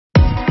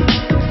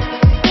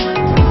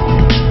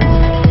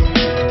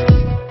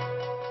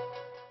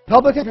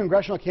Republican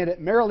congressional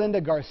candidate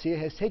Marylinda Garcia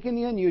has taken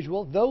the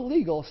unusual, though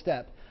legal,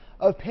 step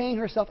of paying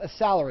herself a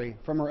salary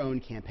from her own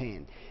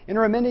campaign. In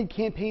her amended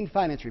campaign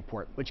finance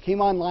report, which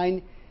came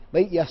online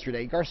late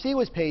yesterday, Garcia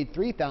was paid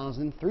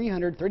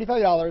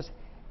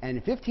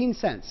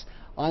 $3,335.15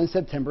 on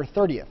September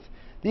 30th.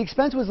 The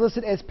expense was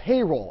listed as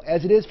payroll,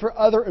 as it is for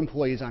other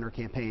employees on her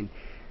campaign.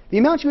 The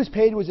amount she was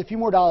paid was a few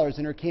more dollars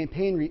than her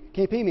campaign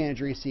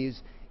manager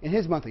receives in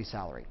his monthly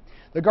salary.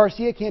 The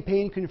Garcia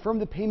campaign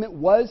confirmed the payment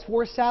was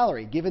for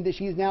salary, given that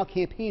she is now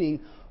campaigning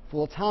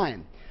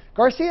full-time.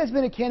 Garcia has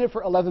been a candidate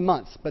for 11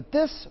 months, but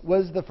this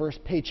was the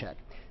first paycheck.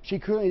 She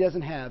currently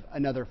doesn't have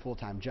another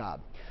full-time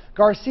job.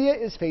 Garcia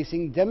is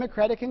facing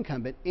Democratic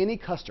incumbent Annie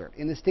Kuster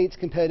in the state's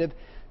competitive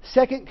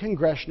 2nd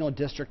congressional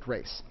district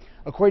race.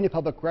 According to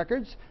public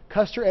records,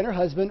 Kuster and her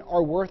husband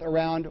are worth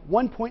around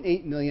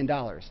 $1.8 million,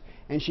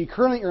 and she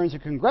currently earns a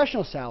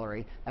congressional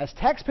salary as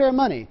taxpayer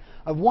money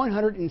of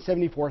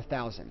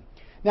 $174,000.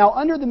 Now,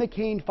 under the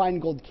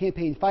McCain-Feingold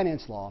campaign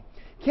finance law,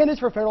 candidates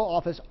for federal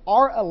office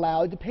are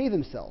allowed to pay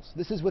themselves.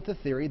 This is with the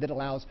theory that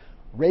allows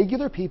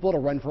regular people to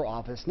run for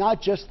office,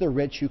 not just the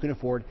rich who can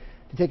afford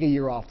to take a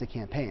year off to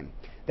campaign.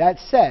 That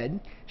said,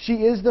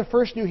 she is the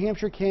first New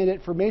Hampshire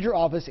candidate for major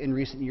office in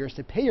recent years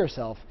to pay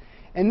herself,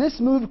 and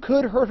this move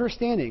could hurt her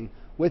standing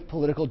with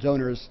political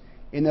donors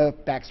in the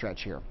backstretch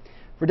here.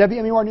 For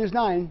WMUR News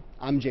 9,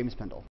 I'm James Pendle.